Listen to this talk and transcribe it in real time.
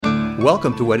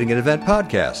Welcome to Wedding and Event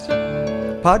Podcast.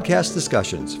 Podcast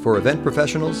discussions for event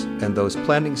professionals and those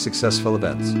planning successful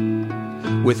events.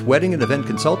 With wedding and event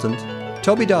consultant,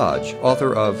 Toby Dodge,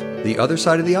 author of The Other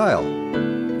Side of the Aisle,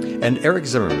 and Eric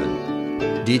Zimmerman,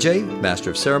 DJ, Master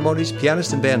of Ceremonies,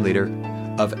 pianist and band leader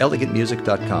of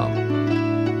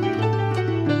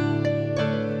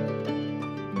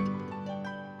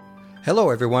ElegantMusic.com.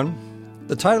 Hello everyone.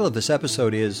 The title of this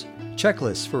episode is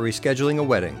Checklists for Rescheduling a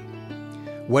Wedding.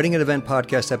 Wedding and Event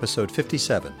Podcast episode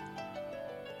 57.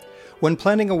 When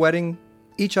planning a wedding,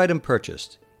 each item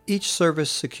purchased, each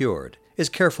service secured, is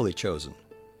carefully chosen.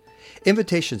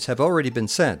 Invitations have already been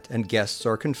sent and guests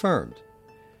are confirmed.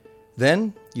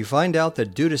 Then, you find out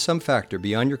that due to some factor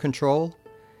beyond your control,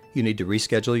 you need to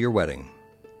reschedule your wedding.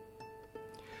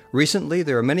 Recently,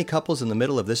 there are many couples in the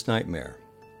middle of this nightmare.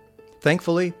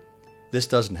 Thankfully, this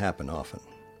doesn't happen often.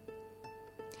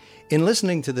 In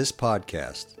listening to this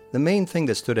podcast, the main thing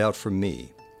that stood out for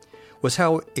me was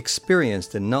how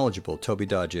experienced and knowledgeable Toby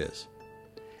Dodge is,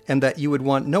 and that you would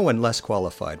want no one less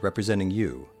qualified representing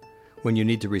you when you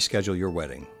need to reschedule your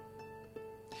wedding.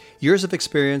 Years of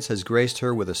experience has graced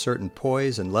her with a certain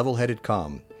poise and level-headed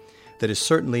calm that is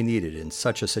certainly needed in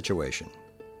such a situation.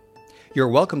 You're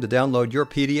welcome to download your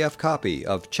PDF copy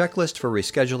of Checklist for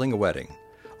Rescheduling a Wedding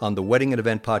on the Wedding and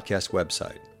Event Podcast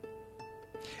website.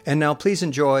 And now please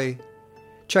enjoy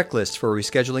Checklist for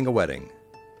Rescheduling a Wedding,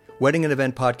 Wedding and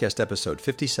Event Podcast episode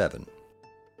 57.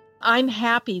 I'm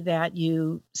happy that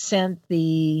you sent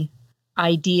the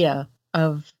idea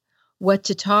of what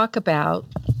to talk about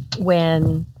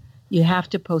when you have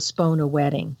to postpone a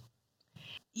wedding.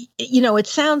 You know, it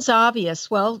sounds obvious.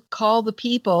 Well, call the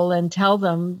people and tell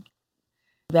them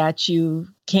that you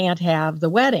can't have the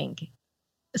wedding.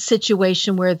 A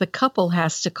situation where the couple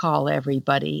has to call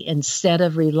everybody instead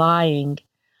of relying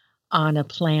on a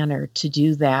planner to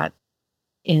do that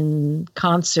in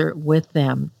concert with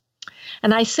them.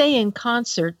 And I say in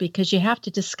concert because you have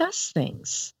to discuss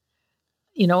things,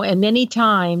 you know, and many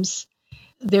times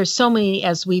there's so many,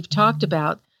 as we've talked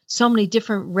about, so many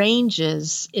different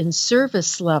ranges in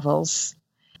service levels.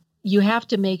 You have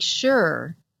to make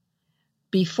sure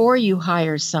before you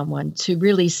hire someone to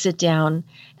really sit down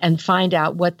and find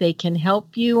out what they can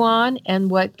help you on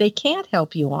and what they can't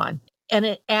help you on.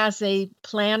 And as a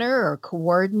planner or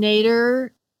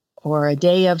coordinator or a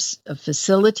day of a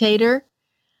facilitator,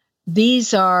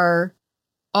 these are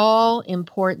all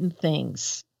important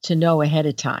things to know ahead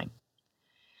of time.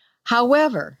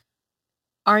 However,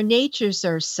 our natures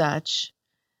are such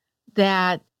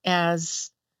that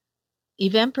as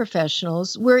event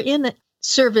professionals, we're in a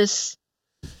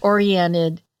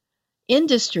service-oriented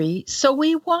industry, so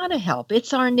we want to help.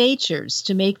 It's our natures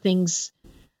to make things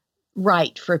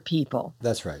right for people.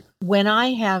 That's right. When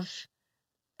I have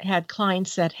had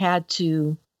clients that had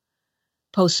to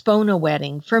postpone a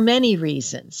wedding for many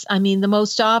reasons. I mean, the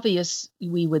most obvious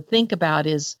we would think about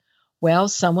is, well,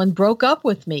 someone broke up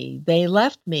with me. They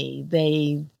left me.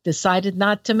 They decided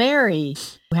not to marry.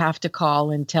 You have to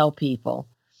call and tell people.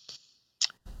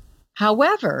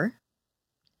 However,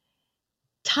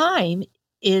 time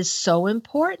is so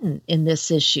important in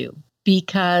this issue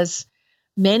because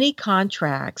many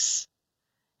contracts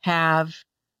have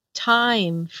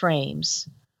time frames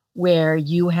where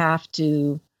you have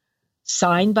to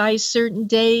sign by a certain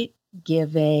date,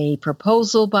 give a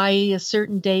proposal by a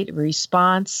certain date, a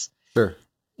response. Sure.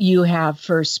 You have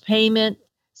first payment.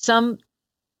 Some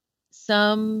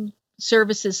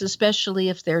services, especially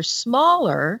if they're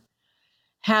smaller,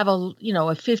 have a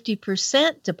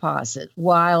 50% deposit,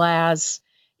 while as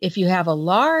if you have a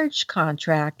large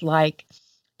contract like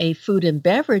a food and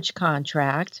beverage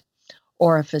contract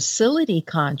or a facility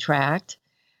contract,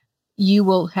 you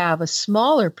will have a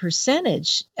smaller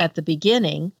percentage at the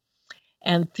beginning,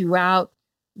 and throughout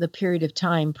the period of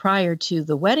time prior to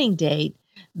the wedding date,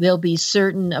 there'll be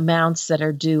certain amounts that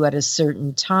are due at a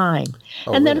certain time.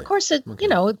 And then, of course, it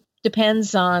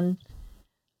depends on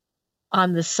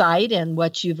the site and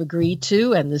what you've agreed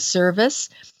to and the service.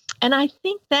 And I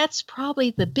think that's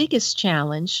probably the biggest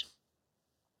challenge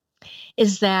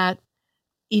is that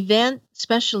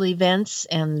special events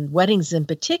and weddings in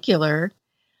particular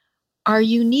are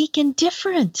unique and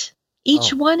different.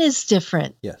 Each one is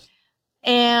different. Yes.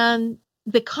 And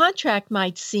the contract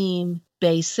might seem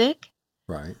basic.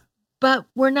 Right. But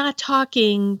we're not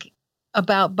talking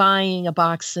about buying a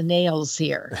box of nails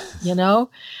here, you know?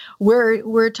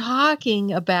 We're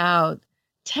talking about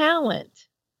talent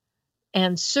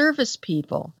and service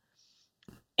people.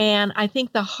 And I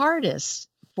think the hardest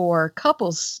for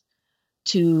couples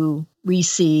to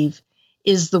receive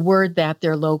is the word that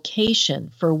their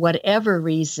location, for whatever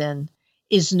reason,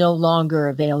 is no longer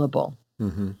available.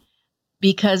 Mm-hmm.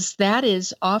 Because that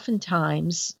is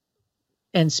oftentimes,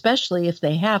 and especially if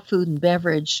they have food and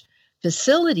beverage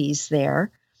facilities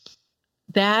there,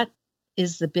 that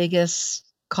is the biggest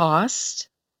cost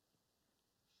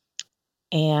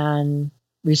and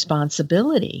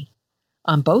responsibility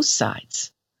on both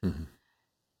sides. Mm-hmm.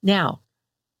 Now,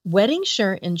 wedding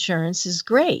insurance is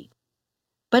great,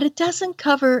 but it doesn't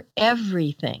cover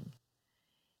everything.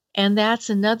 And that's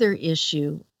another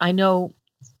issue. I know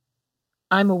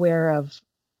I'm aware of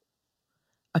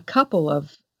a couple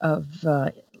of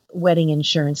wedding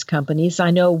insurance companies.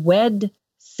 I know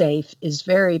WedSafe is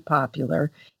very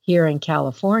popular here in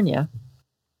California.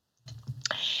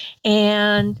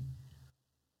 And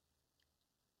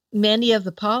many of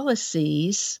the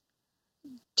policies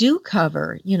do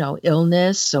cover,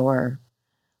 illness or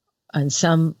on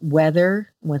some weather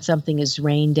when something is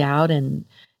rained out and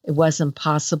it wasn't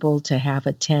possible to have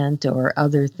a tent or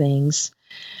other things.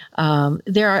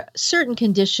 There are certain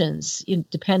conditions,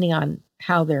 depending on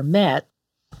how they're met,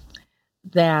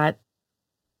 that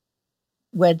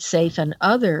WedSafe and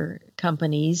other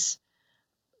companies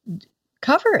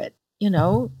cover it.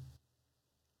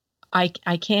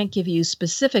 I can't give you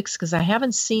specifics because I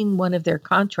haven't seen one of their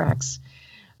contracts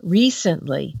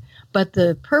recently, but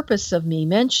the purpose of me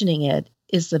mentioning it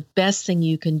is the best thing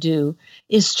you can do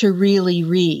is to really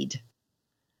read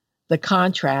the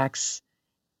contracts,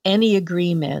 any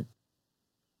agreement,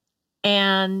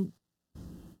 and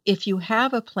if you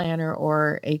have a planner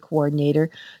or a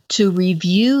coordinator, to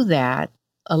review that,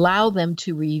 allow them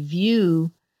to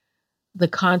review the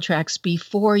contracts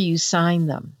before you sign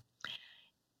them.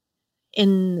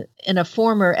 In a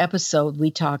former episode, we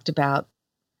talked about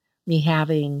me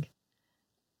having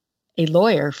a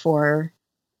lawyer for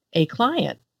a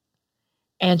client,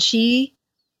 and she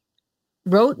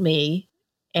wrote me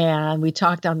and we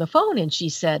talked on the phone, and she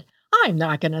said, "I'm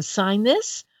not going to sign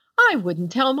this. I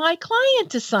wouldn't tell my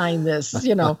client to sign this,"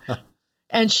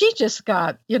 and she just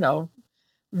got,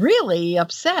 really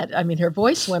upset. I mean, her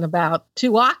voice went about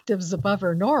 2 octaves above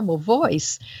her normal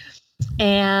voice.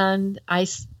 And I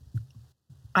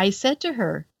said to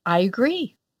her, "I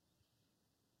agree.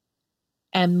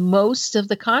 And most of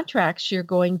the contracts you're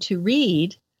going to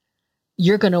read,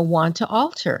 you're going to want to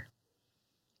alter.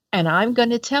 And I'm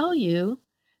going to tell you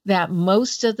that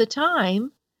most of the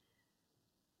time,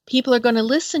 people are going to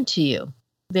listen to you.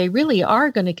 They really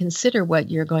are going to consider what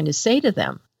you're going to say to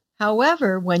them.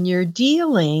 However, when you're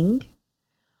dealing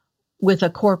with a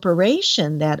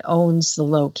corporation that owns the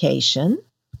location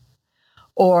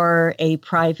or a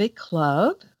private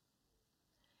club,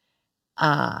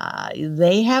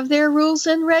 they have their rules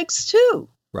and regs too."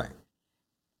 Right.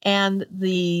 And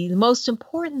the most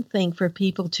important thing for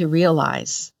people to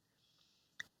realize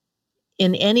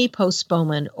in any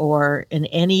postponement or in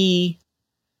any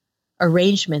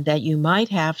arrangement that you might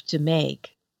have to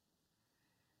make,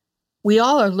 we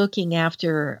all are looking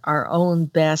after our own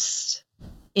best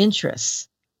interests.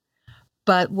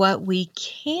 But what we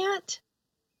can't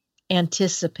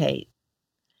anticipate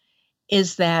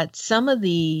is that some of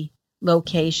the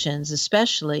locations,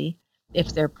 especially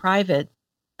if they're private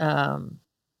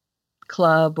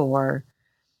club or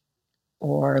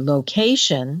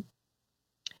location,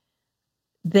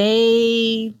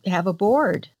 they have a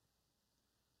board.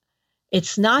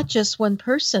 It's not just one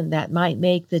person that might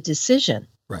make the decision.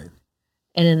 Right.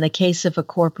 And in the case of a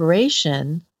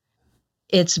corporation,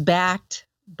 it's backed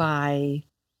by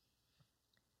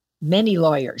many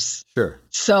lawyers. Sure.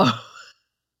 So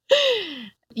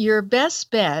your best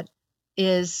bet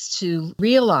is to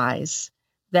realize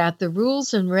that the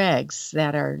rules and regs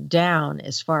that are down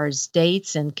as far as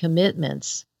dates and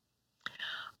commitments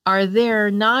are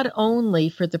there not only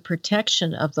for the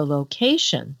protection of the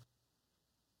location,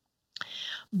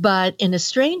 but in a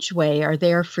strange way are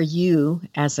there for you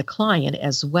as a client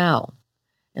as well.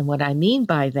 And what I mean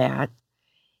by that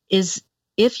is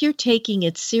if you're taking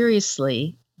it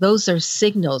seriously, those are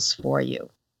signals for you.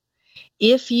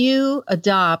 If you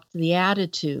adopt the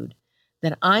attitude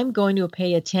that I'm going to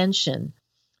pay attention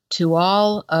to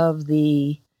all of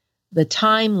the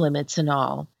time limits and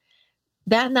all,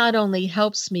 that not only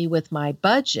helps me with my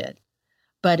budget,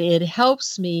 but it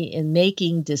helps me in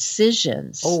making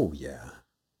decisions. Oh, yeah.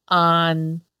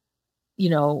 On,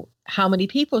 how many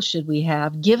people should we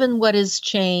have given what has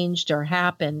changed or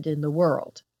happened in the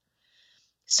world.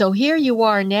 So here you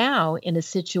are now in a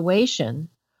situation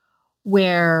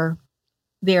where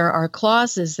there are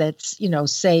clauses that,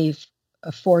 say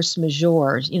a force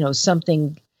majeure,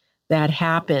 something that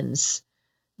happens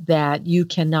that you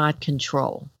cannot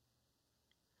control.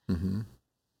 Mm-hmm.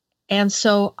 And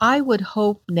so I would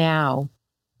hope now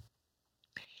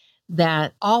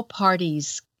that all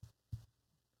parties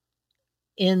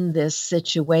in this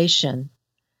situation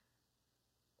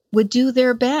would do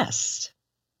their best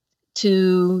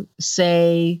to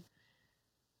say,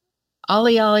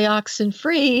 ollie, ollie, oxen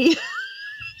free.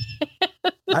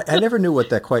 I never knew what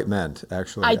that quite meant,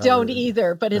 actually. I don't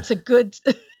either, but it's a good...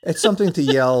 It's something to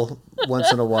yell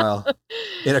once in a while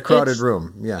in a crowded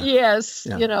room. Yeah. Yes.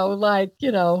 Yeah.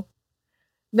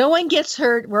 No one gets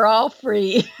hurt. We're all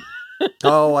free.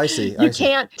 Oh, I see. You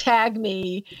can't tag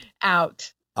me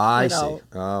out. I see.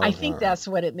 Oh, I think that's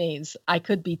what it means. I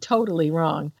could be totally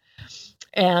wrong.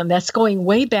 And that's going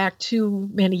way back too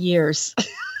many years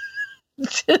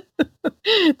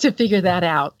to figure that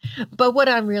out. But what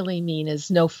I really mean is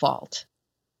no fault.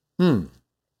 And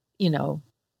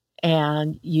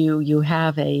you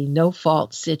have a no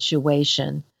fault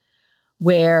situation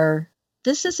where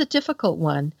this is a difficult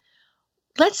one.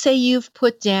 Let's say you've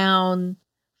put down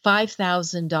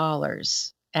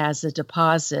 $5,000 as a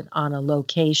deposit on a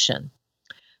location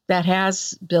that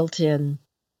has built-in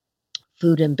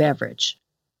food and beverage.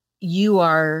 You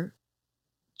are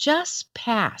just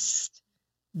past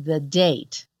the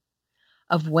date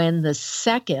of when the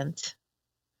second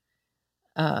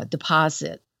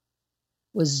deposit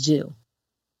was due.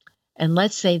 And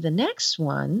let's say the next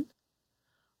one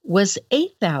was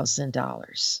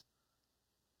 $8,000.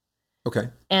 Okay.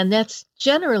 And that's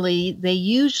generally, they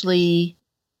usually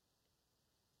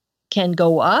can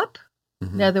go up.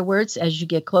 Mm-hmm. In other words, as you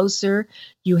get closer,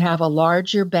 you have a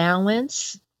larger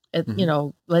balance,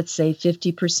 let's say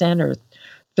 50% or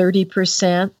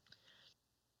 30%.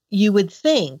 You would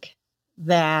think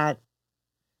that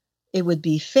it would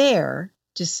be fair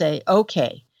to say,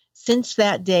 okay, since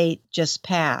that date just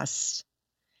passed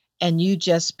and you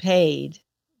just paid,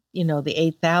 the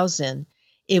 8,000,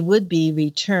 it would be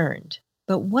returned.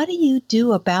 But what do you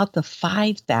do about the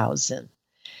 5,000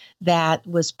 that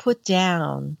was put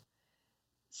down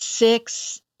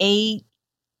 6, 8,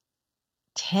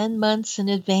 10 months in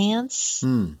advance?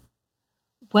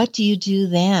 What do you do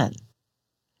then?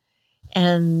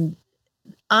 And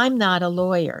I'm not a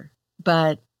lawyer,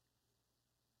 but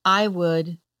I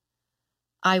would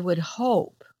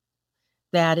hope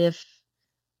that if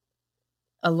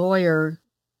a lawyer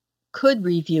could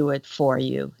review it for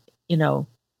you, it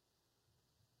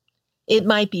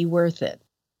might be worth it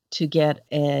to get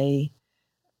a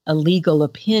legal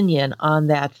opinion on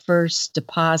that first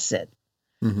deposit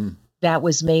that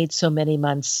was made so many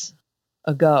months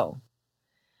ago.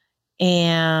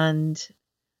 And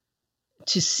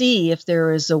to see if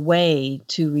there is a way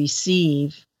to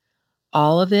receive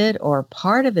all of it or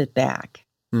part of it back.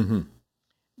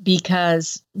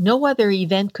 Because no other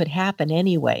event could happen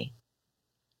anyway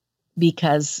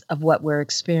because of what we're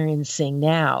experiencing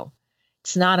now.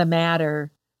 It's not a matter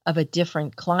of a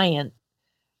different client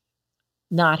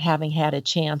not having had a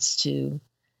chance to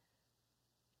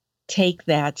take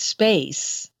that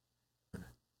space.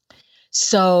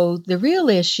 So the real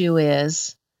issue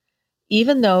is,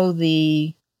 even though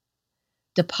the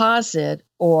deposit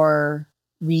or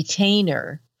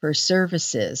retainer for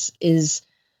services is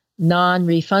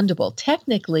non-refundable,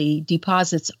 technically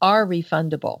deposits are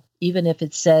refundable, even if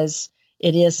it says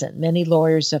it isn't. Many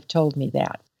lawyers have told me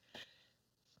that.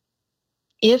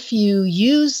 If you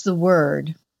use the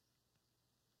word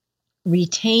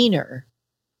retainer,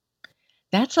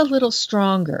 that's a little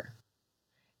stronger,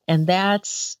 and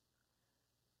that's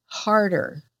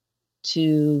harder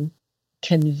to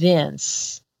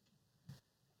convince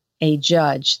a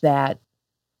judge that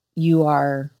you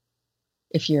are,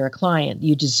 if you're a client,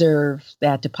 you deserve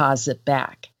that deposit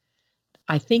back.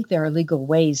 I think there are legal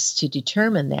ways to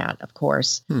determine that, of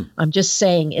course. I'm just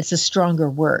saying it's a stronger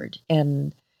word,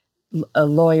 and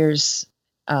lawyers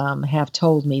have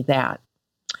told me that.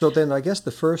 So then I guess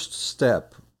the first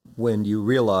step when you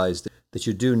realize that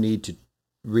you do need to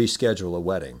reschedule a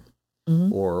wedding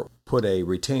or put a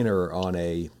retainer on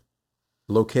a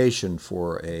location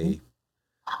for a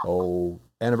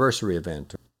anniversary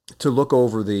event, to look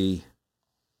over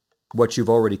what you've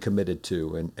already committed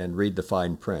to and read the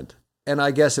fine print. And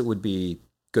I guess it would be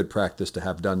good practice to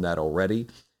have done that already,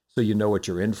 so you know what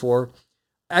you're in for.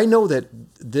 I know that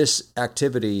this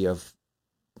activity of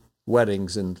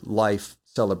weddings and life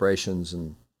celebrations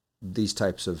and these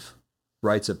types of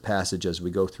rites of passage as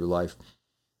we go through life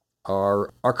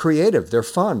are creative. They're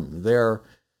fun. They're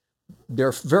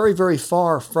very, very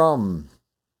far from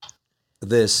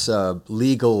this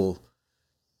legal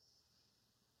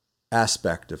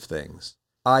aspect of things.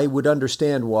 I would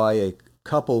understand why a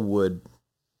couple would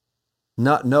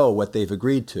not know what they've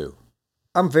agreed to.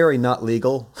 I'm very not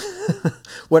legal.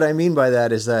 What I mean by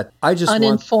that is that I just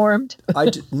Uninformed. I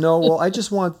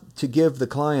just want to give the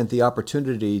client the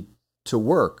opportunity to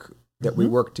work, that we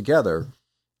work together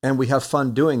and we have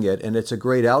fun doing it, and it's a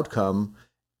great outcome.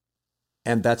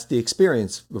 And that's the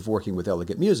experience of working with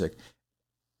Elegant Music.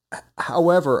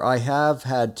 However, I have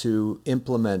had to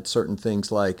implement certain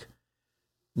things like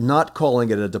not calling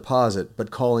it a deposit, but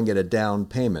calling it a down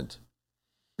payment.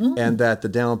 And that the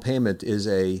down payment is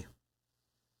a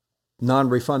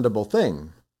non-refundable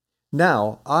thing.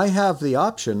 Now, I have the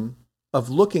option of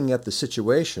looking at the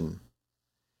situation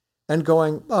and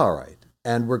going, all right,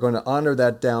 and we're going to honor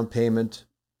that down payment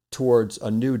towards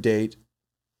a new date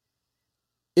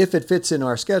if it fits in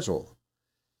our schedule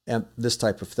and this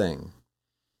type of thing.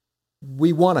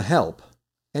 We want to help.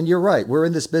 And you're right, we're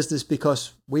in this business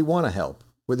because we want to help.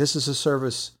 This is a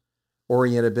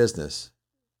service-oriented business.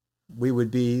 We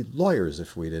would be lawyers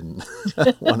if we didn't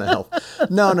want to help.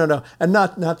 No. And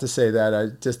not to say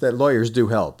that, just that lawyers do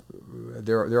help.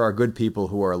 There are good people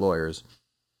who are lawyers.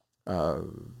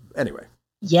 Anyway.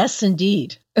 Yes,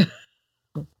 indeed.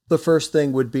 The first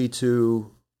thing would be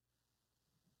to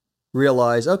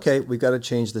realize, okay, we've got to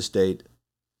change this date.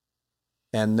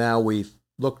 And now we've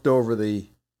looked over the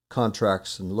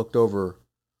contracts and looked over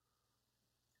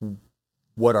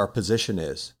what our position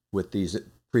is with these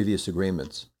previous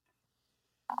agreements.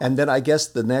 And then I guess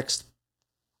the next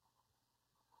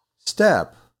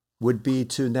step would be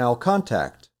to now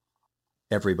contact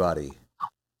everybody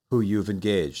who you've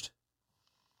engaged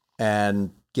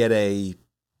and get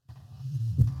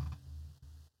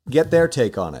their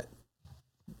take on it,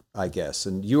 I guess.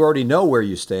 And you already know where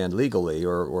you stand legally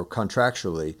or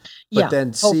contractually, but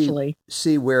then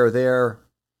see where they're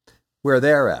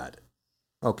at.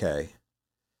 Okay.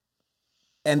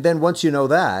 And then once you know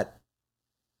that,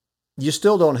 you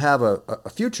still don't have a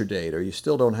future date, or you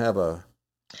still don't have a...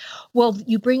 Well,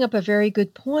 you bring up a very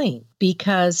good point,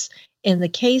 because in the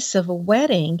case of a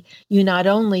wedding, you not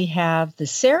only have the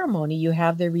ceremony, you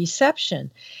have the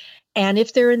reception. And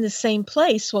if they're in the same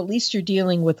place, well, at least you're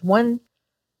dealing with one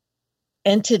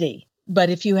entity. But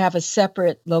if you have a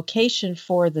separate location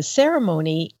for the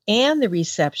ceremony and the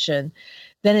reception,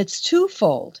 then it's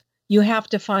twofold. You have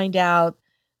to find out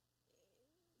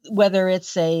whether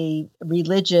it's a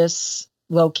religious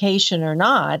location or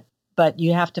not, but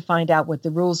you have to find out what the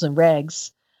rules and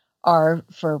regs are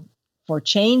for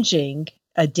changing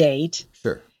a date.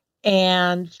 Sure.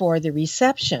 And for the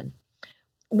reception.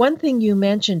 One thing you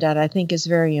mentioned that I think is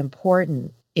very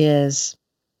important is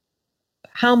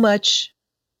how much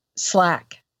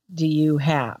slack do you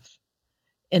have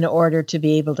in order to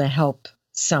be able to help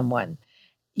someone?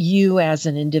 You as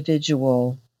an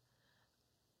individual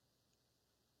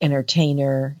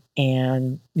entertainer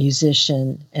and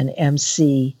musician and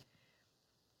MC,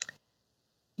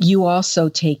 you also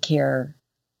take care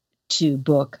to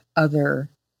book other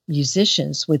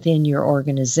musicians within your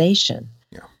organization.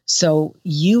 Yeah. So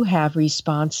you have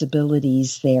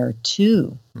responsibilities there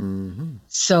too. Mm-hmm.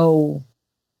 So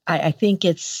I think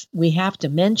we have to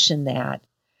mention that,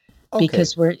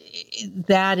 because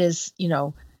that is,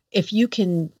 if you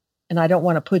can, and I don't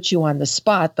want to put you on the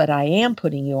spot, but I am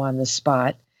putting you on the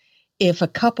spot. If a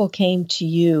couple came to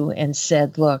you and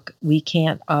said, look, we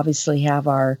can't obviously have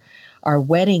our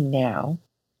wedding now,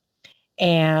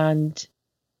 and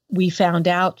we found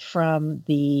out from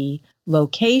the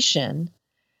location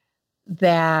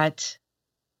that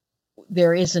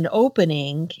there is an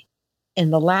opening in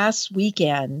the last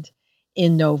weekend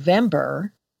in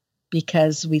November,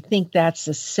 because we think that's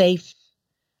a safe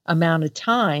amount of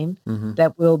time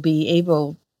that we'll be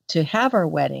able to have our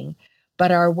wedding.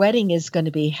 But our wedding is going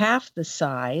to be half the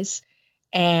size,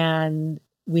 and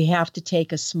we have to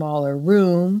take a smaller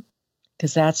room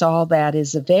because that's all that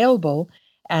is available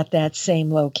at that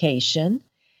same location.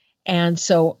 And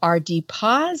so our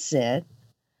deposit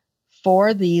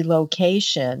for the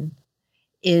location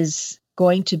is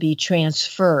going to be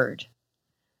transferred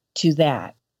to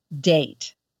that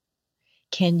date.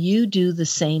 Can you do the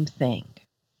same thing?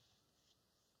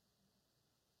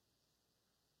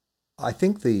 I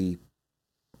think the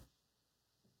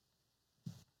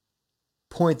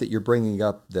point that you're bringing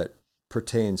up that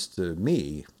pertains to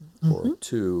me or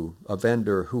to a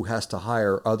vendor who has to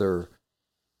hire other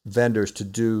vendors to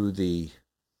do the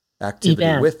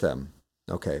activity with them.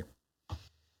 Okay.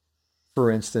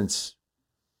 For instance,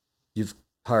 you've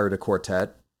hired a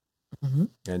quartet,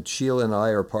 and Sheila and I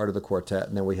are part of the quartet,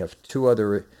 and then we have two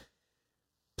other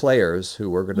players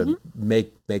who are going to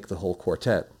make the whole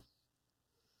quartet.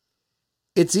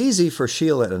 It's easy for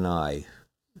Sheila and I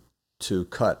to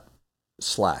cut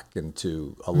slack and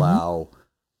to allow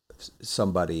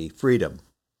somebody freedom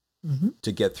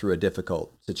to get through a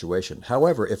difficult situation.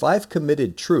 However, if I've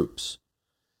committed troops,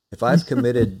 if I've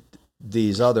committed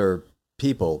these other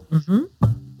people,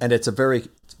 and it's a very,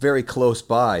 very close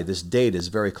by, this date is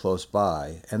very close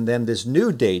by, and then this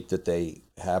new date that they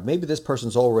have, maybe this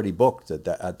person's already booked at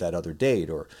that other date,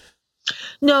 or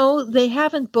no, they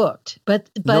haven't booked, but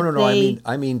no. they,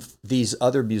 I mean these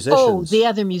other musicians. oh, the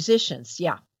other musicians,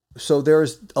 yeah. So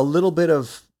there's a little bit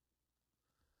of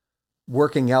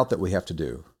working out that we have to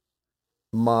do.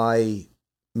 My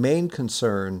main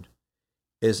concern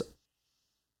is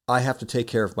I have to take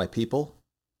care of my people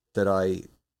that I've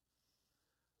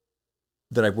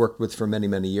worked with for many,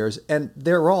 many years, and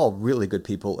they're all really good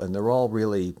people, and they're all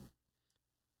really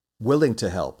willing to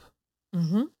help.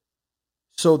 Mm-hmm.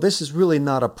 So this is really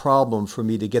not a problem for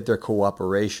me to get their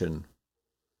cooperation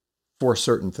for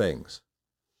certain things.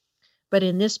 But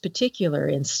in this particular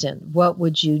instant, what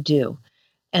would you do?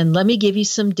 And let me give you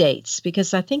some dates,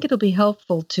 because I think it'll be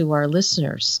helpful to our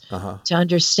listeners to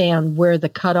understand where the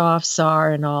cutoffs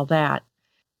are and all that.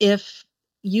 If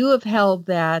you have held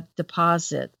that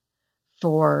deposit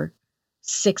for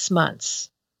 6 months,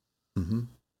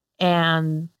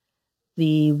 and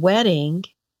the wedding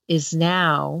is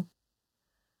now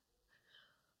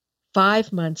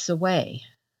 5 months away,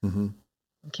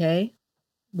 okay?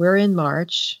 We're in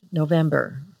March,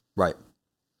 November. Right.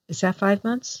 Is that 5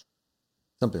 months?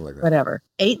 Something like that. Whatever.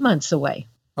 8 months away.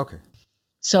 Okay.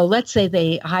 So let's say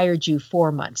they hired you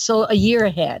 4 months. So a year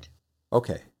ahead.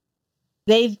 Okay.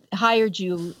 They've hired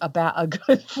you about a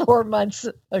good 4 months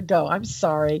ago. I'm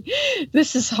sorry.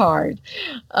 This is hard.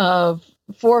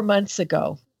 4 months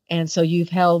ago. And so you've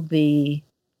held the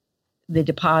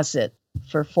deposit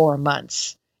for 4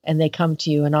 months. And they come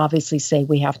to you and obviously say,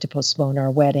 we have to postpone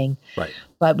our wedding. Right.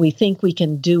 But we think we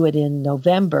can do it in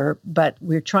November. But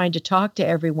we're trying to talk to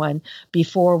everyone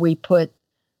before we put,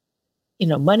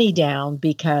 money down,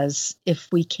 because if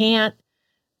we can't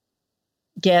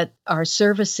get our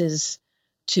services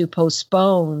to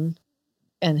postpone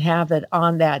and have it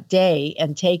on that day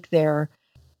and take their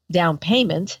down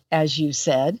payment, as you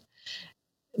said,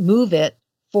 move it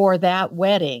for that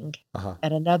wedding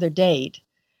at another date,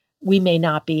 we may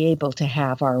not be able to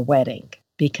have our wedding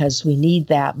because we need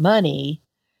that money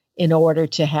in order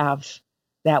to have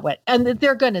that wedding. And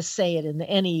they're going to say it in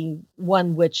any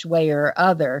one which way or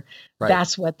other. Right.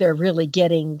 That's what they're really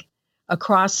getting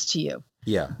across to you.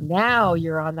 Yeah. Now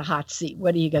you're on the hot seat.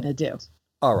 What are you going to do?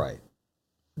 All right.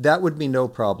 That would be no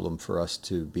problem for us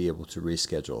to be able to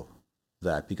reschedule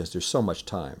that because there's so much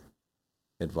time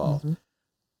involved.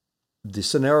 The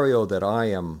scenario that I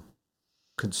am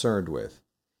concerned with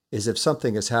is if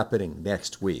something is happening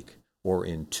next week or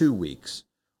in 2 weeks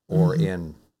or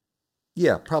in,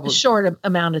 probably a short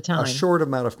amount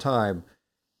of time,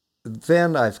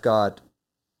 then I've got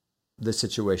the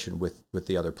situation with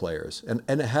the other players.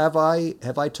 And have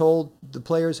I told the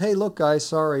players, hey, look, guys,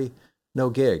 sorry, no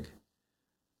gig?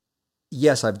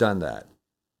 Yes, I've done that.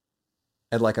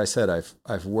 And like I said,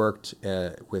 I've worked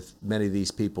with many of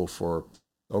these people for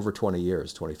over 20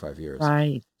 years, 25 years.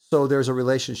 Right. So there's a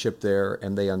relationship there,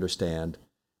 and they understand.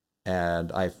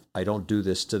 And I don't do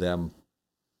this to them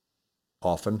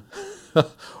often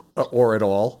or at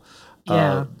all.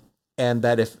 Yeah. And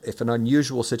that if an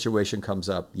unusual situation comes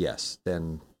up, yes,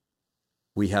 then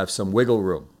we have some wiggle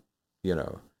room,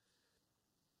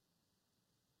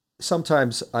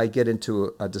 Sometimes I get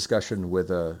into a discussion with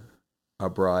a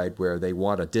bride where they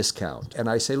want a discount. And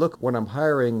I say, look, when I'm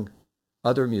hiring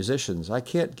other musicians, I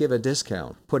can't give a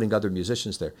discount putting other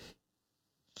musicians there.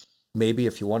 Maybe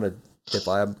if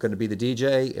I'm going to be the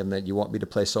DJ and then you want me to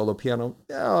play solo piano,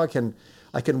 I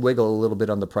can wiggle a little bit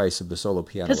on the price of the solo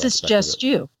piano. Because it's just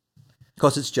you.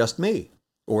 Because it's just me,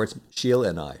 or it's Sheila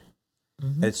and I.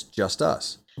 And it's just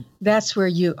us. That's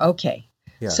where okay.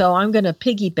 Yeah. So I'm going to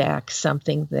piggyback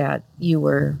something that you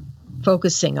were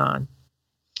focusing on.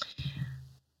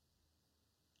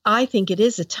 I think it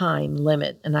is a time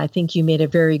limit, and I think you made a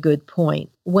very good point.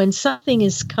 When something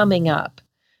is coming up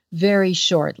very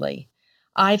shortly,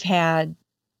 I've had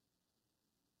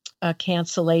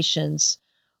cancellations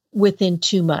within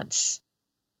 2 months.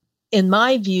 In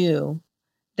my view,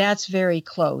 that's very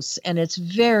close, and it's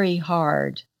very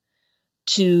hard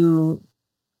to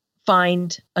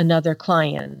find another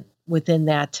client within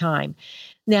that time.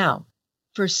 Now,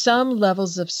 for some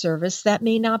levels of service, that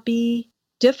may not be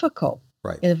difficult.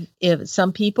 Right. If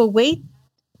some people wait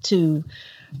to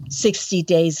 60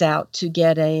 days out to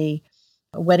get a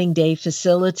wedding day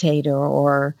facilitator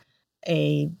or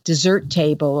a dessert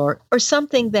table or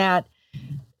something that,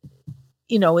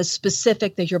 is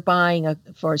specific, that you're buying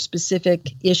for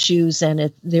specific issues,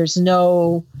 and there's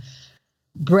no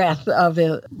breadth of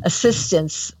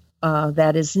assistance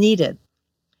that is needed.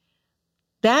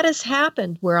 That has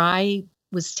happened where I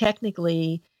was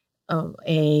technically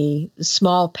a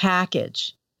small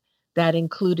package that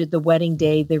included the wedding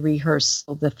day, the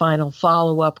rehearsal, the final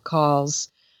follow-up calls,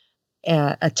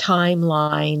 a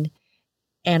timeline,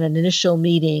 and an initial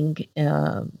meeting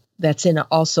that's in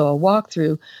also a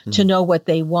walkthrough to know what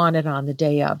they wanted on the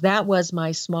day of. That was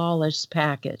my smallest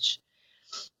package.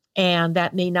 And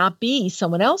that may not be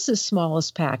someone else's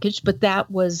smallest package, but that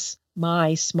was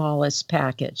my smallest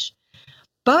package.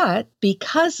 But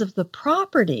because of the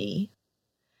property,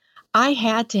 I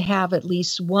had to have at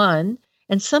least one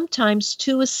and sometimes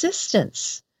two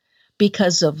assistants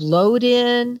because of load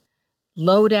in,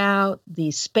 load out,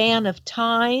 the span of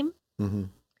time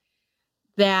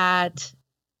that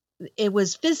it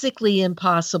was physically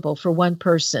impossible for one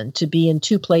person to be in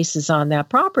two places on that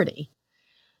property.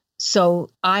 So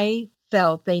I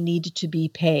felt they needed to be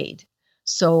paid.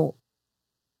 So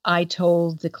I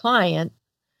told the client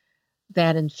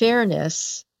that in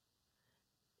fairness,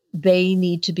 they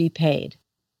need to be paid.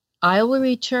 I will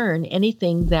return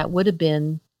anything that would have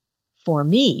been for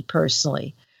me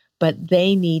personally, but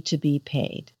they need to be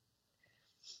paid.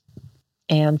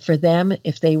 And for them,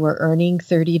 if they were earning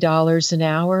 $30 an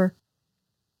hour,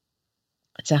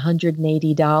 it's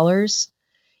 $180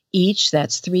 each.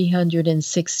 That's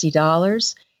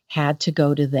 $360 had to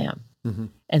go to them.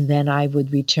 And then I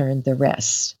would return the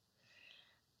rest.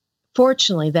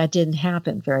 Fortunately, that didn't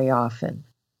happen very often.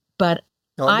 But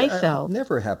I felt... It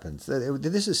never happens.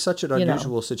 This is such an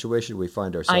unusual situation we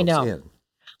find ourselves in.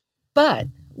 But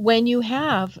when you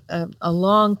have a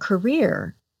long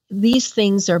career, these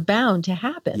things are bound to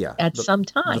happen at some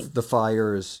time. The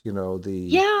fires,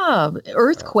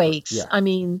 earthquakes. I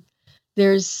mean,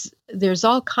 there's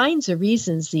all kinds of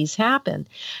reasons these happen.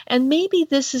 And maybe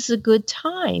this is a good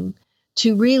time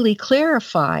to really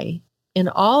clarify in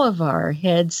all of our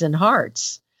heads and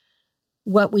hearts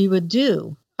what we would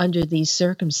do under these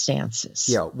circumstances.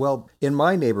 Yeah, well, in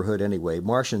my neighborhood anyway,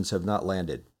 Martians have not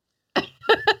landed.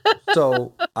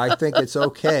 So I think it's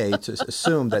okay to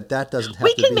assume that doesn't have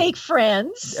to be... We can make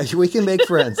friends. We can make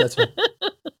friends, that's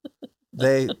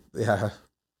right.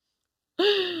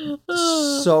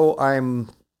 So I'm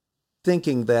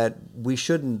thinking that we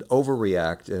shouldn't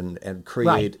overreact and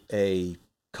create a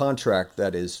contract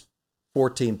that is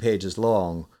 14 pages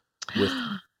long with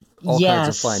all kinds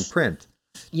of fine print.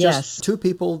 Just two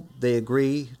people, they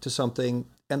agree to something,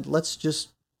 and let's just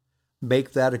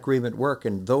make that agreement work.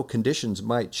 And though conditions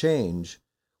might change,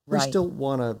 we still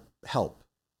want to help.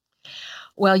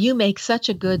 Well, you make such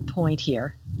a good point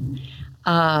here.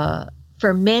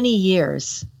 For many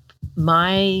years,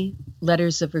 my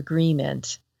letters of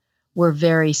agreement were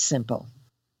very simple.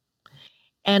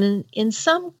 And in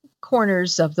some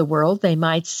corners of the world, they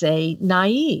might say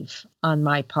naive on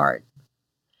my part.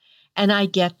 And I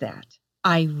get that.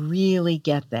 I really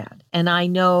get that. And I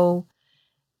know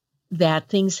that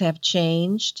things have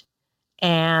changed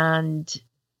and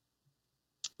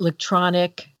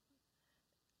electronic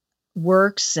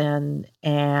works and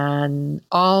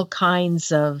all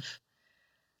kinds of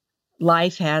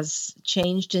life has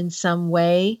changed in some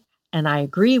way. And I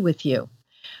agree with you,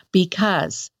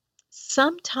 because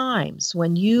sometimes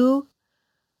when you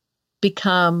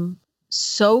become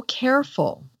so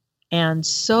careful and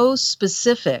so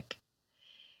specific,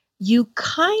 you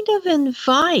kind of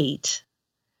invite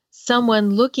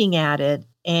someone looking at it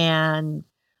and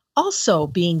also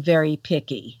being very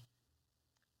picky.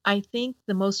 I think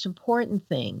the most important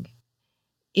thing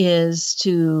is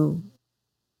to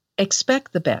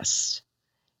expect the best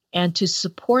and to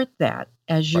support that,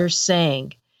 as you're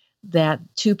saying, that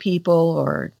two people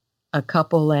or a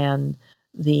couple and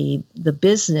the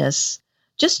business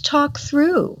just talk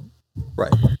through.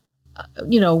 Right.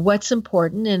 What's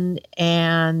important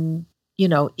and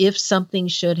if something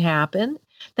should happen.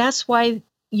 That's why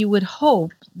you would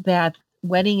hope that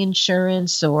wedding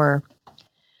insurance or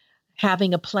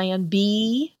having a plan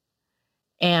B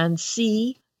and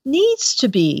C needs to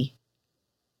be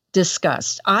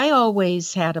discussed. I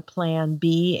always had a plan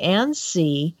B and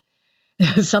C.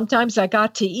 Sometimes I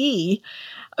got to E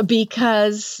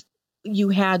because you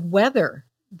had weather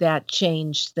that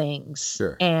changed things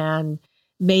and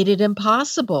made it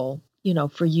impossible,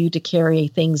 for you to carry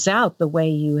things out the way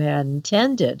you had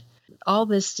intended. All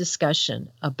this discussion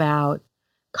about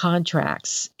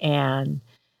contracts and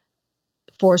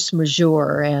force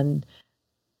majeure and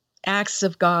acts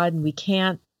of God, and we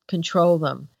can't control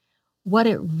them. What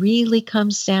it really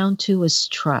comes down to is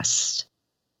trust.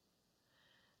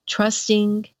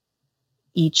 Trusting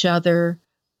each other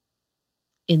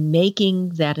in making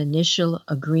that initial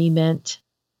agreement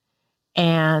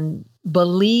and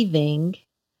believing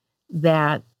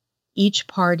that each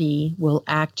party will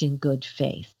act in good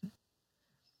faith.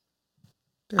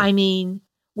 Yeah. I mean,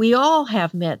 we all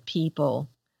have met people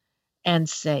and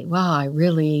say, well, I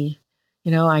really,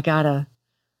 I got to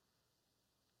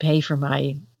pay for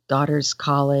my daughter's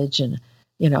college and,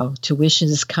 tuition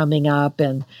is coming up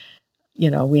and,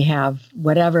 we have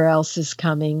whatever else is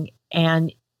coming.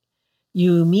 And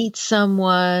you meet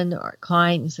someone or a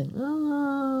client and say,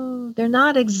 oh, they're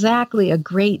not exactly a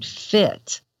great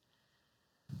fit.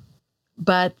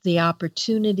 But the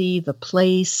opportunity, the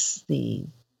place, the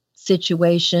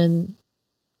situation,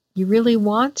 you really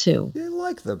want to. You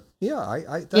like them. Yeah,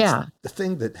 that's Yeah. the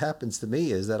thing that happens to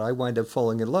me is that I wind up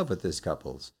falling in love with these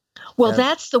couples. Well, And-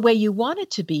 that's the way you want it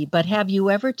to be. But have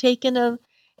you ever taken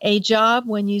a job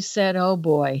when you said, oh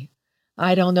boy,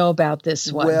 I don't know about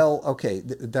this one? Well, okay,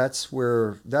 that's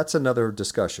another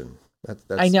discussion.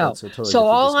 I know. That's a totally So different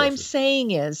all I'm discussion.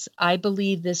 saying is I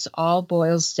believe this all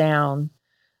boils down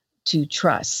to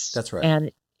trust. That's right.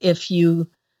 And if you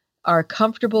are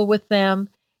comfortable with them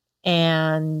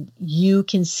and you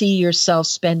can see yourself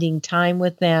spending time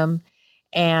with them,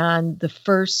 and the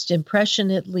first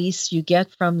impression, at least, you get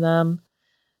from them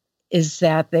is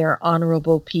that they're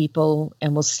honorable people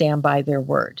and will stand by their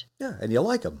word. Yeah, and you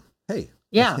like them. Hey.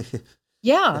 Yeah.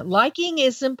 Yeah. Liking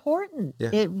is important.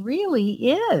 Yeah. It really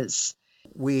is.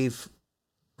 We've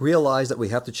realized that we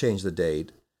have to change the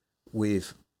date.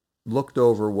 We've looked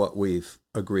over what we've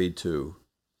agreed to.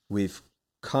 We've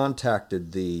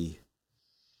contacted the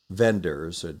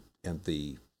vendors and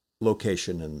the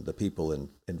location and the people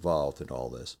involved in all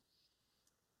this.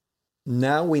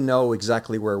 Now we know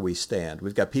exactly where we stand.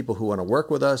 We've got people who want to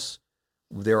work with us.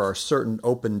 There are certain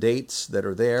open dates that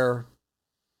are there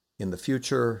in the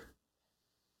future.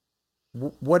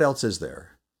 What else is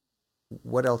there?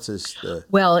 What else is the...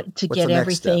 Well, to what's get the next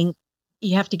everything,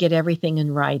 you have to get everything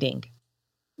in writing.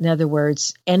 In other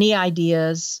words, any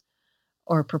ideas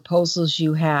or proposals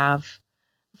you have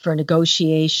for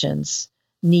negotiations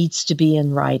needs to be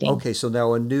in writing. Okay, so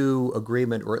now a new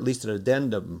agreement, or at least an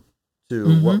addendum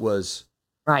to what was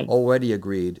right. already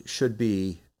agreed, should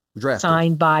be drafted.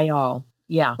 Signed by all.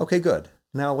 Yeah. Okay, good.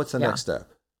 Now what's the next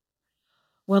step?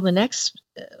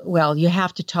 Well, you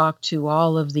have to talk to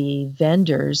all of the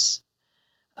vendors.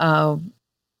 In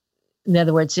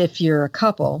other words, if you're a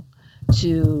couple,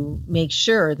 to make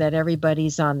sure that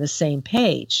everybody's on the same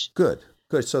page. Good.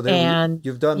 So then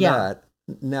you've done that.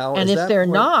 Now, and if they're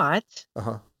not,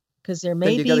 uh-huh, because there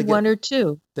may be one or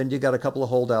two, then you got a couple of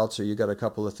holdouts, or you got a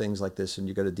couple of things like this, and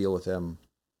you got to deal with them.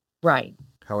 Right.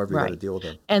 However you got to deal with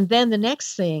them. And then the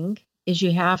next thing is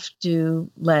you have to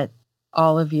let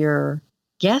all of your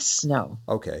guests know.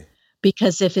 Okay.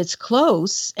 Because if it's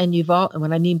close, and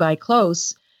what I mean by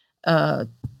close,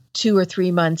 2 or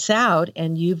 3 months out,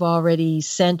 and you've already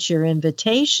sent your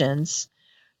invitations,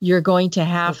 you're going to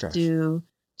have to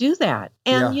do that.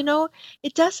 And,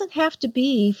 it doesn't have to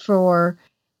be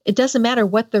it doesn't matter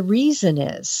what the reason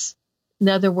is. In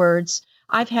other words,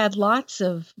 I've had lots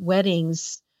of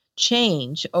weddings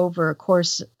change over a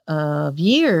course of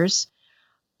years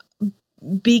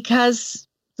because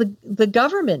the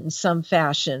government, in some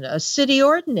fashion, a city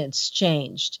ordinance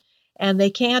changed, and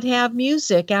they can't have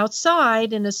music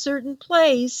outside in a certain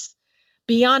place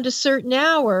beyond a certain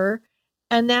hour,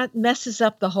 and that messes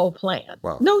up the whole plan.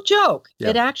 Wow. No joke. Yeah.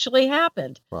 It actually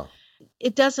happened. Wow.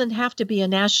 It doesn't have to be a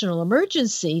national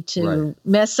emergency to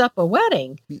mess up a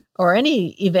wedding or any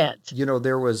event.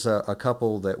 There was a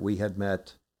couple that we had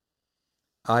met.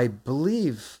 I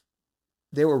believe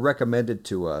they were recommended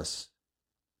to us,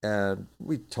 and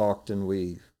we talked and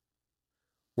we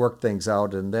worked things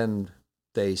out, and then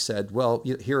they said, well,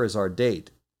 here is our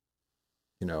date,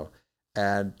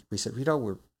 and we said,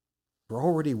 we're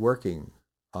already working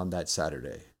on that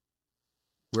Saturday.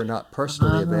 We're not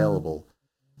personally available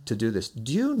to do this.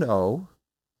 Do you know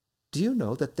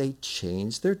that they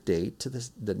changed their date to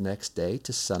the next day,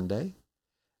 to Sunday?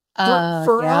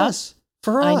 For us.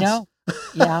 I know.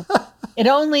 Yeah. It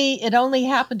only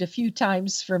happened a few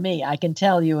times for me, I can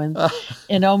tell you,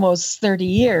 in almost 30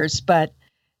 years, but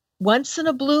once in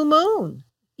a blue moon,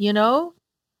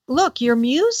 look, your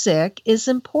music is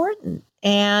important,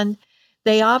 and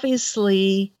they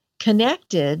obviously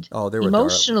connected they were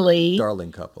emotionally.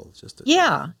 Darling couple.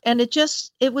 And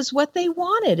it was what they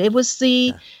wanted. It was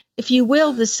if you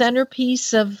will, the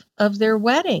centerpiece of their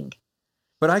wedding.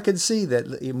 But I can see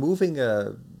that moving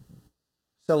a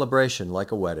celebration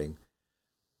like a wedding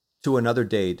to another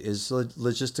date is a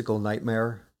logistical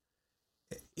nightmare.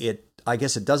 I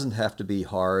guess it doesn't have to be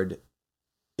hard.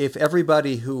 If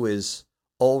everybody who is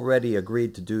already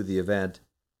agreed to do the event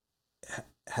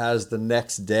has the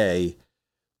next day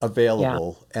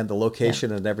available and the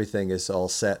location and everything is all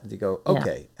set. And you go, Yeah.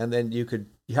 okay. And then you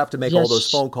have to make all those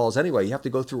Just phone calls anyway. You have to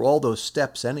go through all those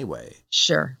steps anyway.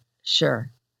 sure.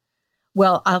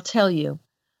 Well, I'll tell you,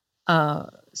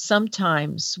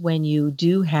 sometimes when you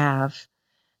do have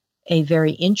a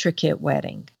very intricate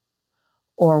wedding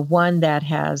or one that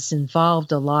has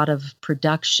involved a lot of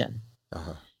production,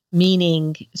 Uh-huh.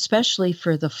 meaning especially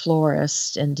for the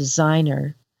florist and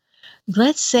designer,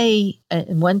 let's say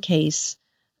in one case,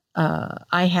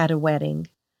 I had a wedding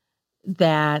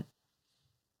that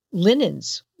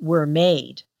linens were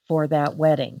made for that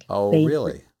wedding. Oh,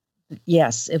 really?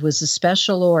 Yes, it was a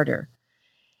special order.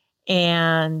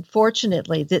 And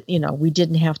fortunately, that we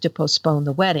didn't have to postpone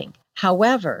the wedding.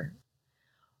 However,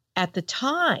 at the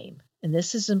time, and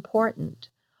this is important,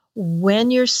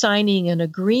 when you're signing an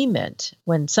agreement,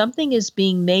 when something is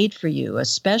being made for you, a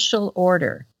special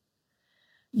order,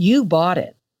 you bought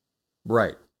it.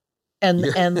 Right. And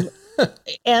Yeah.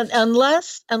 and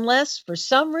unless for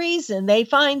some reason they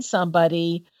find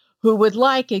somebody who would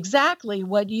like exactly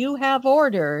what you have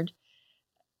ordered,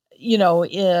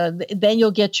 then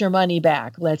you'll get your money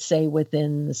back, let's say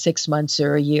within 6 months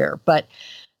or a year. But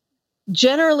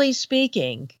generally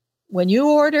speaking, when you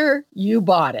order, you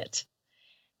bought it.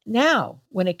 Now,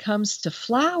 when it comes to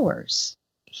flowers,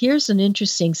 here's an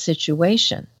interesting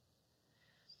situation.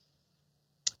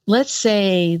 Let's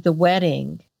say the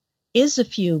wedding is a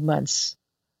few months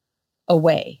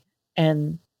away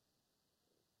and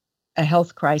a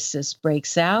health crisis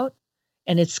breaks out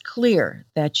and it's clear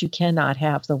that you cannot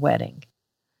have the wedding.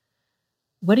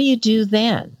 What do you do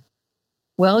then?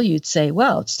 Well, you'd say,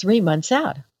 well, it's 3 months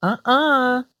out.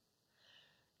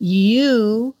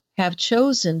 You have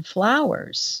chosen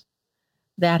flowers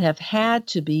that have had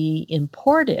to be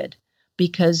imported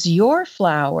because your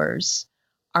flowers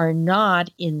are not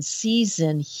in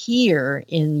season here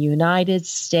in the United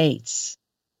States.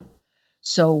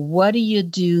 So what do you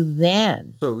do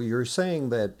then? So you're saying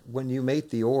that when you made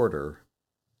the order,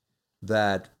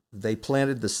 that they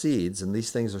planted the seeds and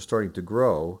these things are starting to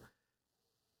grow,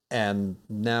 and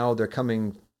now they're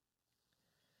coming.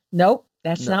 Nope,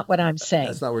 that's No, not what I'm saying.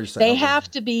 that's not what you're saying. They Okay. have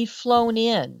to be flown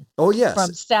in Oh, yes.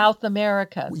 from South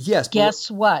America. Yes. Guess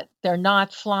what? They're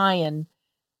not flying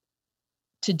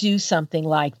to do something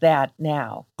like that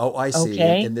now. Oh, I see.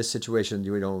 Okay. In this situation,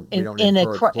 we don't in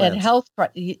import plants. health,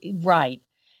 right?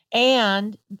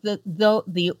 And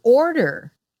the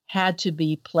order had to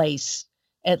be placed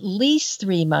at least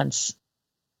 3 months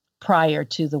prior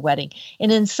to the wedding,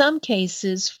 and in some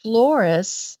cases,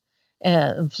 florists,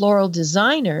 floral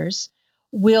designers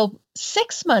will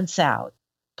 6 months out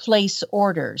place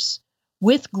orders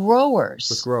with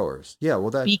growers. With growers, yeah.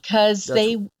 Well, because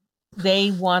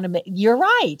they want to make. You're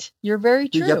right. You're very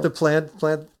true. You have to plant.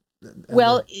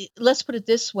 Well, let's put it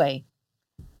this way.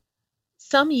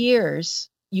 Some years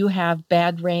you have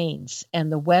bad rains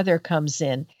and the weather comes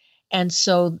in. And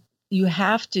so you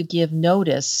have to give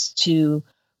notice to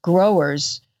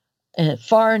growers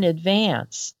far in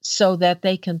advance so that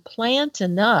they can plant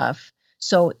enough.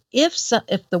 So if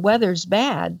the weather's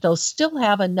bad, they'll still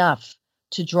have enough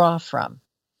to draw from.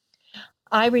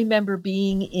 I remember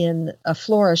being in a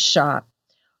florist shop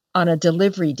on a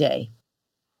delivery day,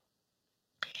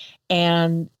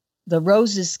 and the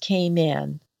roses came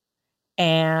in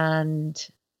and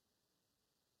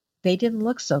they didn't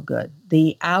look so good.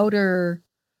 The outer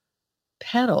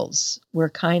petals were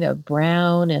kind of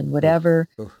brown and whatever.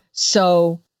 Oh.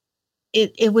 So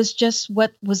it was just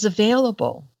what was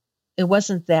available. It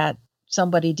wasn't that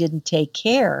somebody didn't take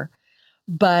care,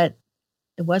 but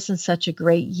it wasn't such a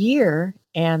great year.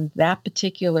 And that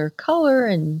particular color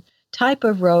and type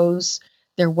of rose,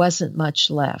 there wasn't much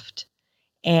left.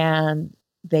 And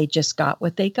they just got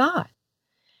what they got.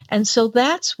 And so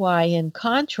that's why in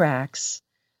contracts,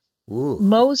 Ooh.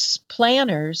 most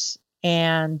planners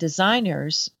and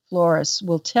designers, florists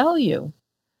will tell you,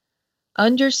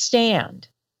 understand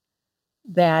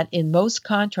that in most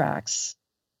contracts,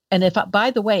 and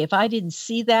by the way, if I didn't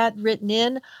see that written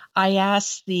in, I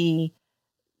asked the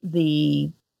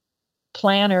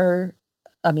planner,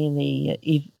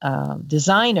 the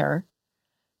designer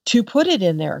to put it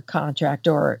in their contract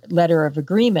or letter of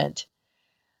agreement,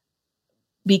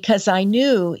 because I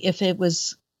knew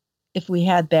if we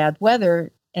had bad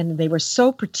weather, and they were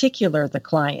so particular, the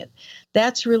client,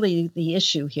 that's really the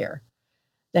issue here,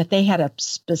 that they had a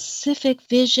specific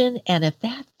vision. And if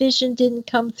that vision didn't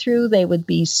come through, they would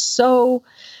be so,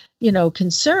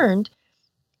 concerned,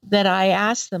 that I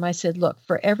asked them, I said, look,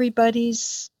 for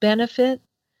everybody's benefit,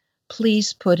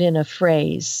 please put in a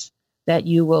phrase that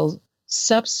you will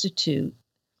substitute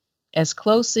as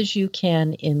close as you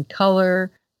can in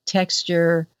color,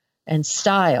 texture, and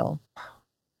style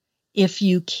if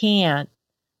you can't,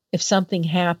 if something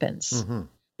happens. Mm-hmm.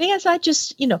 Because I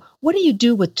just, what do you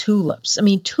do with tulips? I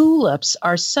mean, tulips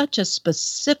are such a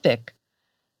specific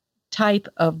type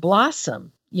of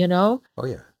blossom, Oh,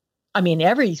 yeah. I mean,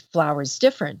 every flower is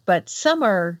different, but some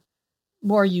are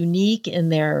more unique in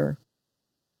their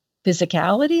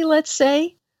physicality, let's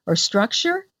say, or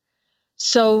structure.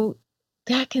 So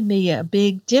that can be a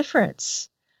big difference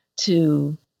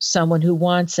to someone who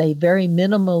wants a very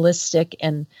minimalistic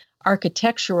and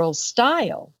architectural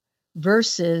style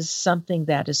versus something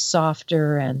that is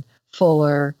softer and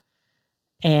fuller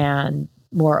and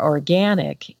more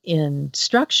organic in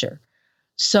structure.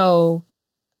 So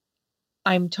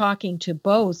I'm talking to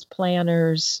both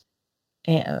planners,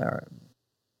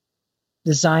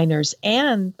 designers,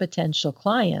 and potential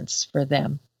clients for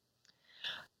them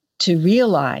to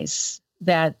realize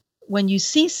that when you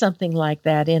see something like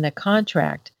that in a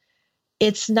contract,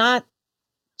 it's not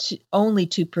only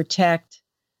to protect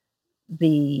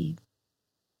the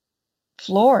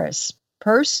florist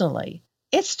personally,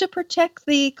 it's to protect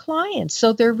the client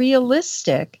so they're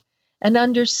realistic and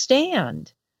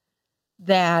understand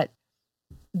that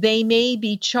they may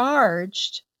be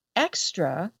charged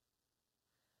extra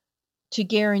to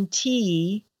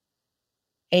guarantee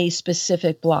a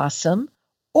specific blossom,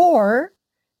 or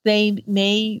they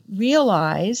may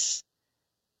realize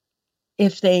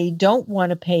if they don't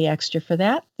want to pay extra for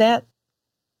that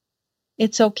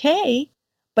it's okay,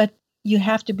 but you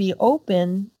have to be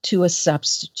open to a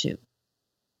substitute.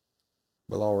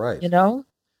 Well, all right.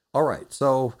 All right.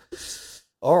 So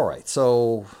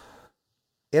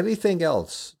anything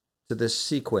else to this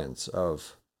sequence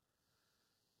of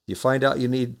you find out you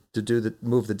need to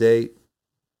move the date?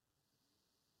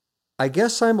 I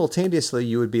guess simultaneously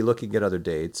you would be looking at other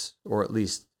dates, or at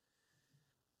least.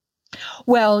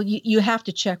 Well, you have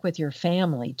to check with your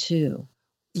family too.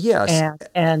 Yes.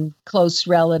 And close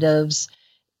relatives,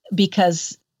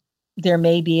 because there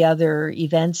may be other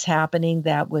events happening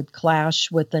that would clash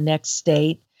with the next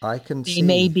date. I can see. There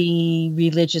may be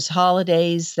religious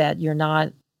holidays that you're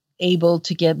not able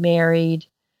to get married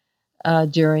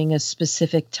during a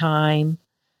specific time.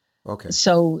 Okay.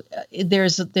 So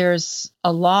there's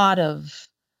a lot of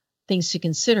things to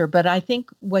consider. But I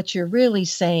think what you're really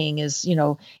saying is,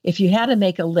 if you had to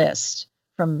make a list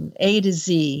from A to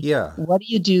Z, yeah, what do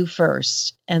you do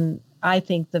first? And I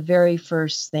think the very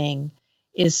first thing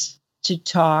is to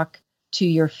talk to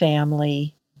your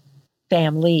families,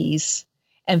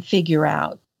 and figure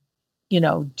out,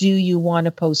 do you want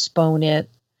to postpone it?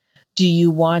 Do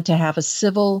you want to have a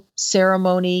civil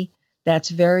ceremony that's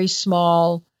very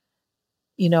small,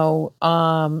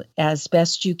 as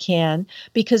best you can?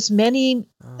 Because many,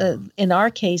 in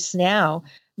our case now,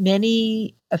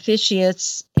 many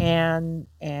officiates and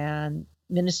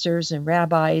ministers and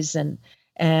rabbis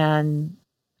and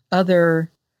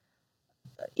other,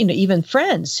 even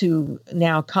friends who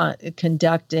now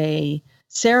conduct a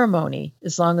ceremony,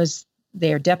 as long as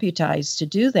they are deputized to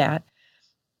do that,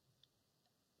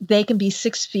 they can be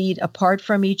 6 feet apart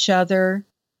from each other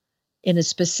in a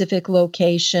specific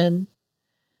location.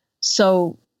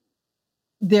 So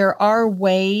there are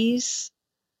ways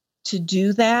to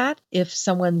do that if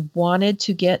someone wanted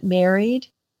to get married.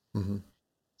 Mm-hmm.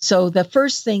 So the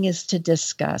first thing is to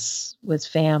discuss with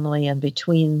family and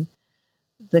between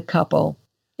the couple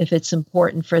if it's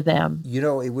important for them.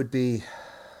 It would be.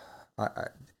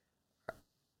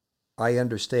 I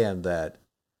understand that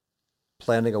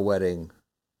planning a wedding,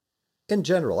 in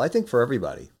general, I think for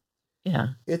everybody, Yeah,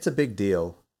 it's a big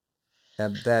deal,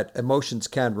 and that emotions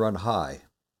can run high,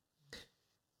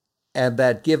 and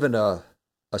that given a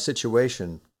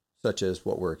situation such as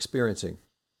what we're experiencing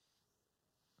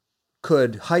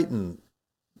could heighten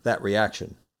that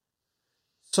reaction.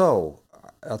 So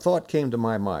a thought came to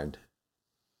my mind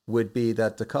would be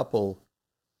that the couple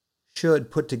should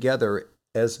put together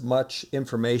as much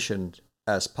information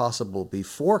as possible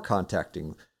before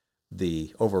contacting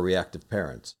the overreactive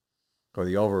parents or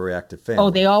the overreactive family. Oh,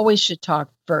 they always should talk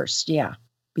first, yeah,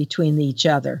 between each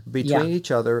other.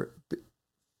 Each other,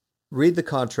 read the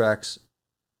contracts,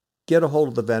 get a hold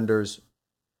of the vendors,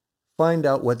 find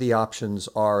out what the options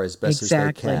are as best as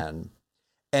they can,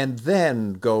 and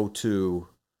then go to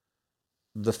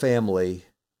the family,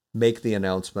 make the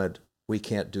announcement, we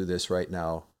can't do this right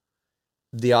now.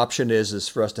 The option is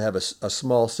for us to have a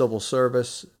small civil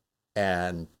service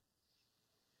and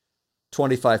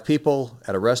 25 people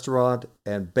at a restaurant,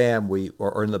 and bam,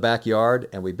 or in the backyard,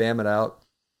 and we bam it out.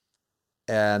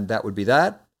 And that would be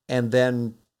that. And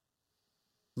then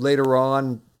later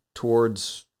on,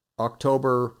 towards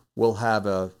October, we'll have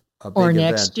a big or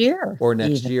event. next year. Or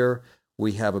next even. year,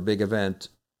 we have a big event.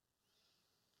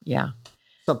 Yeah.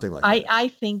 Something like that. I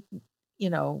think,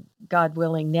 God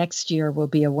willing, next year will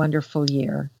be a wonderful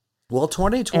year. Well,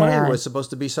 2020 was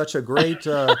supposed to be such a great.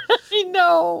 I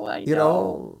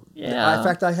know. Yeah. In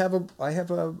fact, I have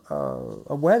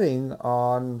a wedding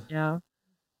on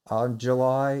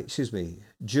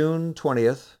June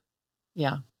 20th,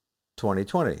 Yeah.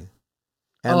 2020,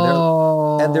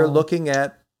 and they're Oh. looking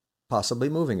at possibly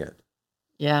moving it.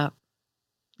 Yeah.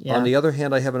 Yeah. On the other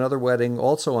hand, I have another wedding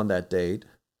also on that date,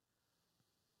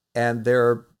 and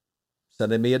they're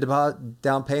sending me a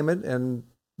down payment and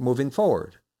moving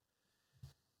forward.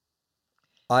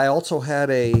 I also had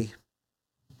a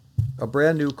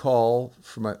brand new call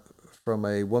from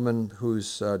a woman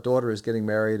whose daughter is getting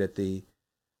married at the.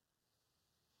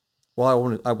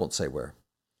 Well, I won't say where,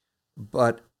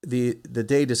 but the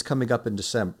date is coming up in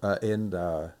December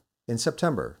in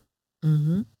September,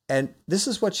 Mm-hmm. and this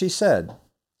is what she said.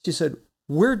 She said,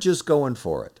 "We're just going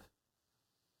for it.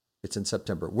 It's in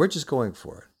September. We're just going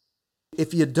for it.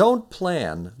 If you don't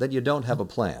plan, then you don't have a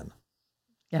plan."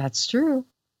 That's true.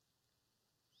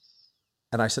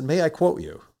 And I said, "May I quote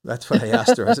you?" That's what I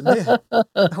asked her. I said,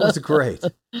 that was great.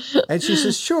 And she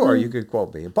says, "Sure, you could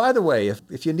quote me. And by the way,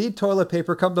 if you need toilet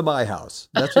paper, come to my house."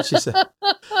 That's what she said.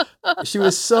 She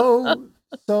was so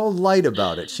light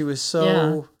about it. She was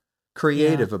so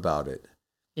creative about it.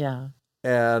 Yeah.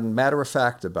 And matter of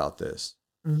fact about this.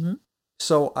 Mm-hmm.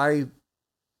 So I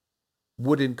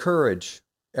would encourage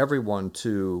everyone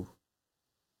to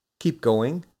keep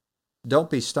going. Don't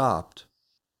be stopped.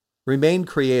 Remain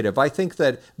creative. I think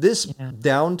that this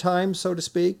downtime, so to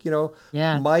speak,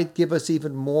 might give us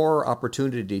even more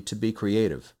opportunity to be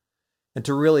creative and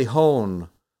to really hone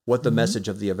what the message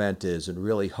of the event is and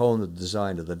really hone the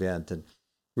design of the event and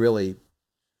really,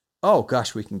 oh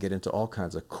gosh, we can get into all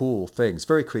kinds of cool things,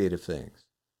 very creative things.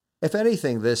 If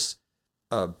anything, this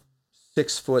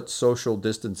 6-foot social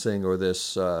distancing or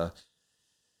this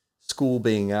school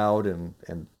being out and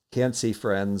can't see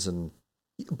friends and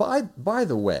By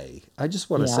the way, I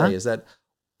just want to say is that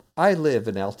I live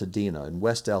in Altadena, in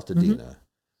West Altadena,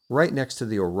 right next to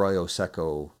the Arroyo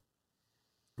Seco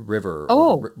River.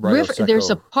 Oh, river! There's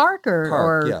a park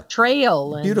or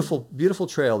trail. Beautiful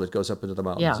trail that goes up into the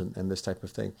mountains and this type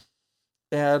of thing.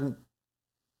 And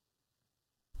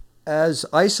as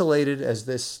isolated as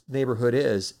this neighborhood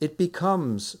is, it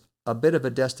becomes a bit of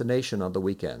a destination on the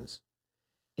weekends.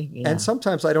 Yeah. And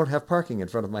sometimes I don't have parking in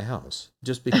front of my house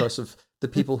just because of the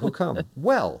people who come.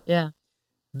 Well,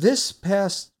 this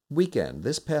past weekend,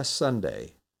 this past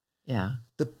Sunday,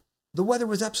 the weather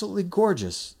was absolutely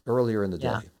gorgeous earlier in the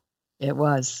day. It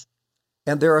was.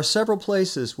 And there are several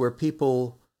places where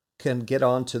people can get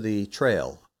onto the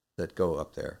trail that go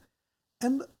up there.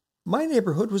 And my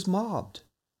neighborhood was mobbed.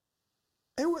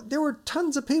 There were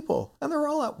tons of people, and they're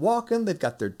all out walking. They've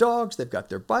got their dogs, they've got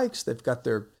their bikes, they've got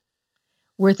their...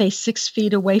 Were they 6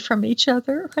 feet away from each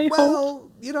other, I hope? Well,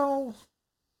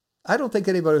 I don't think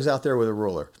anybody was out there with a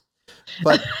ruler.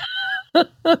 But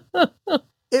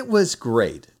it was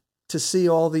great to see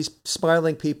all these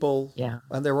smiling people. Yeah.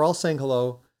 And they were all saying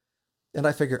hello. And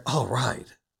I figured, all right,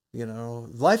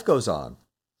 life goes on.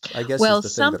 I guess well, is the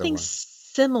thing something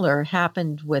similar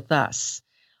happened with us.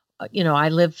 I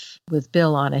live with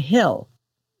Bill on a hill.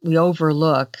 We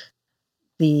overlook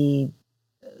the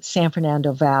San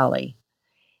Fernando Valley.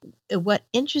 What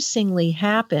interestingly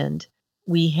happened,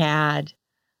 we had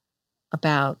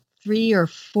about 3 or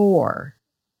 4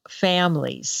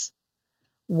 families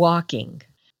walking.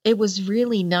 It was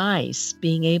really nice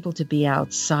being able to be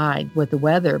outside with the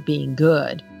weather being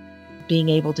good, being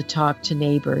able to talk to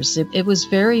neighbors. It was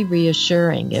very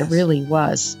reassuring. Yes. It really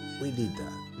was. We need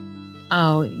that.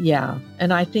 Oh, yeah.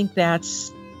 And I think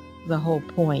that's the whole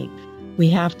point. We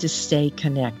have to stay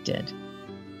connected.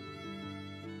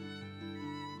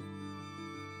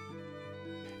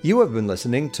 You have been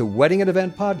listening to Wedding and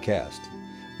Event Podcast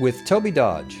with Toby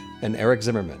Dodge and Eric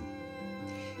Zimmerman.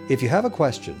 If you have a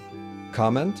question,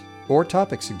 comment, or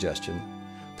topic suggestion,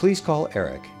 please call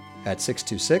Eric at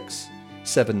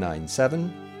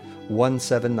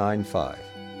 626-797-1795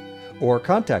 or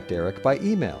contact Eric by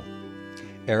email,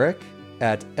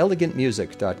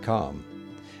 eric@elegantmusic.com.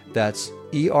 That's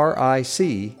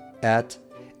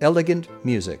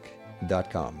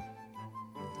ERIC@elegantmusic.com.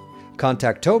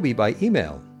 Contact Toby by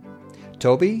email,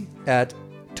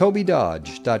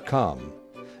 toby@tobydodge.com.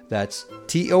 That's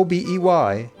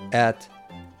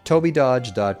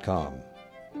TOBEY@tobydodge.com.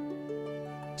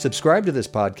 Subscribe to this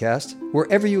podcast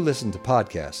wherever you listen to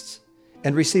podcasts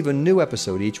and receive a new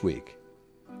episode each week.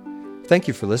 Thank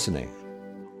you for listening.